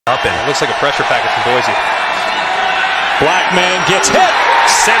Up and it looks like a pressure package from Boise. Black man gets hit.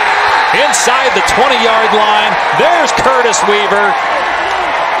 Sack inside the 20-yard line. There's Curtis Weaver.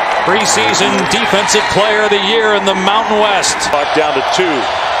 Preseason Defensive Player of the Year in the Mountain West. Clock down to 2,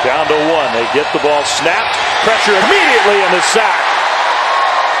 down to 1. They get the ball snapped. Pressure immediately in the sack.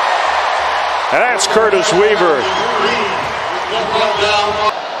 And that's Curtis Weaver.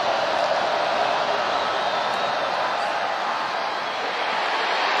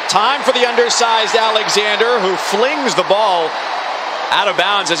 Time for the undersized Alexander, who flings the ball out of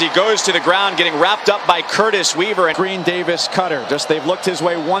bounds as he goes to the ground, getting wrapped up by Curtis Weaver. And Green Davis cutter. Just they've looked his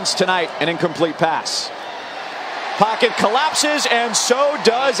way once tonight. An incomplete pass. Pocket collapses, and so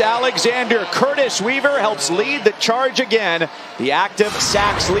does Alexander. Curtis Weaver helps lead the charge again. The active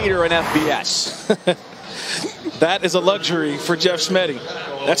sacks leader in FBS. That is a luxury for Jeff Smetty.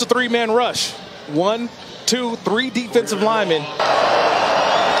 That's a three-man rush. 1, 2, 3 defensive linemen.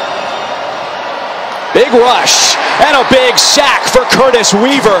 Big rush and a big sack for Curtis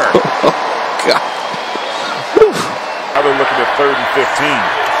Weaver. Oh, God. Now they're looking at 3rd and 15.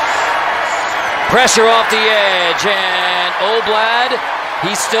 Pressure off the edge, and Oblad,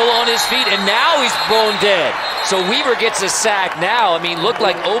 he's still on his feet, and now he's blown dead. So Weaver gets a sack now. I mean, looked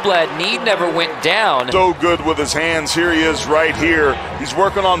like Oblad never went down. So good with his hands. Here he is right here. He's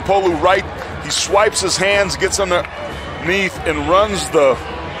working on Polu right. He swipes his hands, gets underneath, and runs the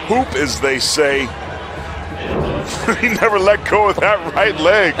hoop, as they say. He never let go of that right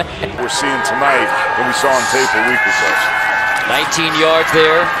leg. We're seeing tonight what we saw on tape a week ago. 19 yards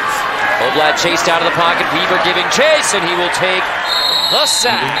there. Oblad chased out of the pocket. Weaver giving chase, and he will take the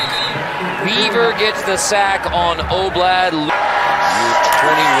sack. Weaver gets the sack on Oblad. Year 21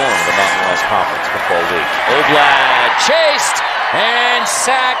 of the Mountain West Conference Football League. Oblad chased and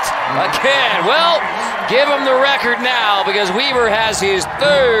sacked again. Well, give him the record now, because Weaver has his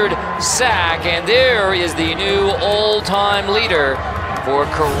 3rd sack, and there is the new all-time leader for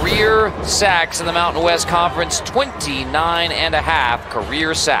career sacks in the Mountain West Conference. 29.5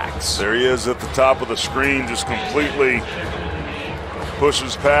 career sacks. There he is at the top of the screen, just completely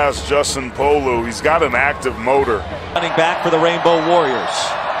pushes past Justin Polu. He's got an active motor. Running back for the Rainbow Warriors.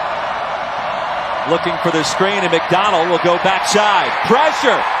 Looking for the screen, and McDonald will go backside.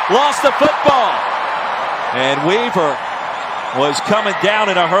 Pressure, lost the football. And Weaver was coming down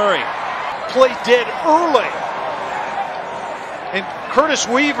in a hurry. Play dead early. And Curtis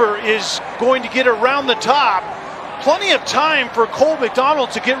Weaver is going to get around the top. Plenty of time for Cole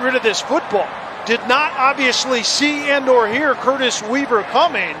McDonald to get rid of this football. Did not obviously see and or hear Curtis Weaver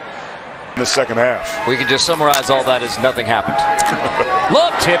coming. In the second half. We can just summarize all that as nothing happened.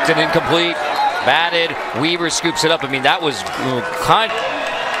 Look, tipped and incomplete. Batted. Weaver scoops it up. I mean, that was kind of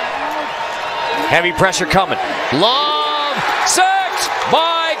heavy pressure coming. Love sacked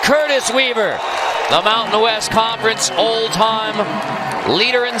by Curtis Weaver. The Mountain West Conference all-time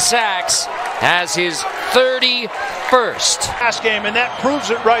leader in sacks has his 31st. Last game, and that proves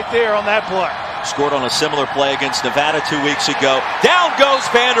it right there on that play. Scored on a similar play against Nevada 2 weeks ago. Down goes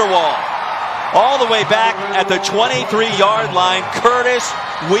Vanderwall. All the way back at the 23-yard line. Curtis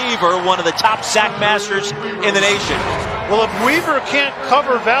Weaver, one of the top sack masters in the nation. Well, if Weaver can't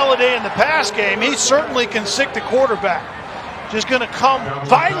cover Valladay in the pass game, he certainly can sick the quarterback. Just going to come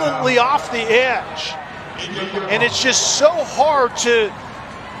violently off the edge. And it's just so hard to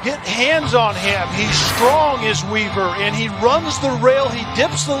get hands on him. He's strong as Weaver, and he runs the rail. He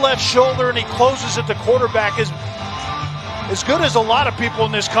dips the left shoulder, and he closes at the quarterback. As good as a lot of people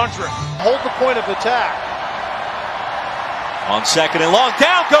in this country. Hold the point of attack. On 2nd and long,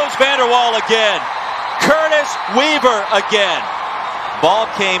 down goes Vanderwall again. Curtis Weaver again. Ball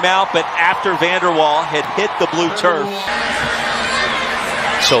came out, but after Vanderwall had hit the blue turf.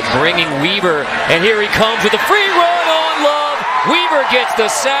 So bringing Weaver, and here he comes with a free run on Love. Weaver gets the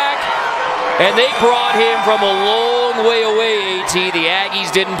sack, and they brought him from a long way away, AT. The Aggies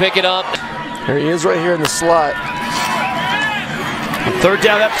didn't pick it up. There he is right here in the slot. 3rd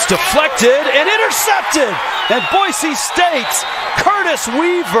down, that's deflected and intercepted. And Boise State's Curtis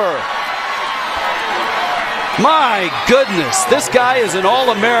Weaver. My goodness, this guy is an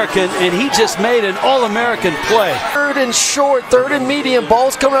All-American, and he just made an All-American play. 3rd and short, 3rd and medium.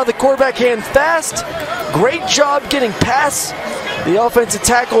 Ball's coming out of the quarterback hand fast. Great job getting past the offensive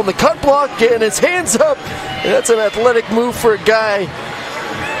tackle in the cut block, getting his hands up. And that's an athletic move for a guy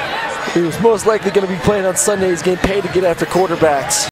who's most likely going to be playing on Sundays, getting paid to get after quarterbacks.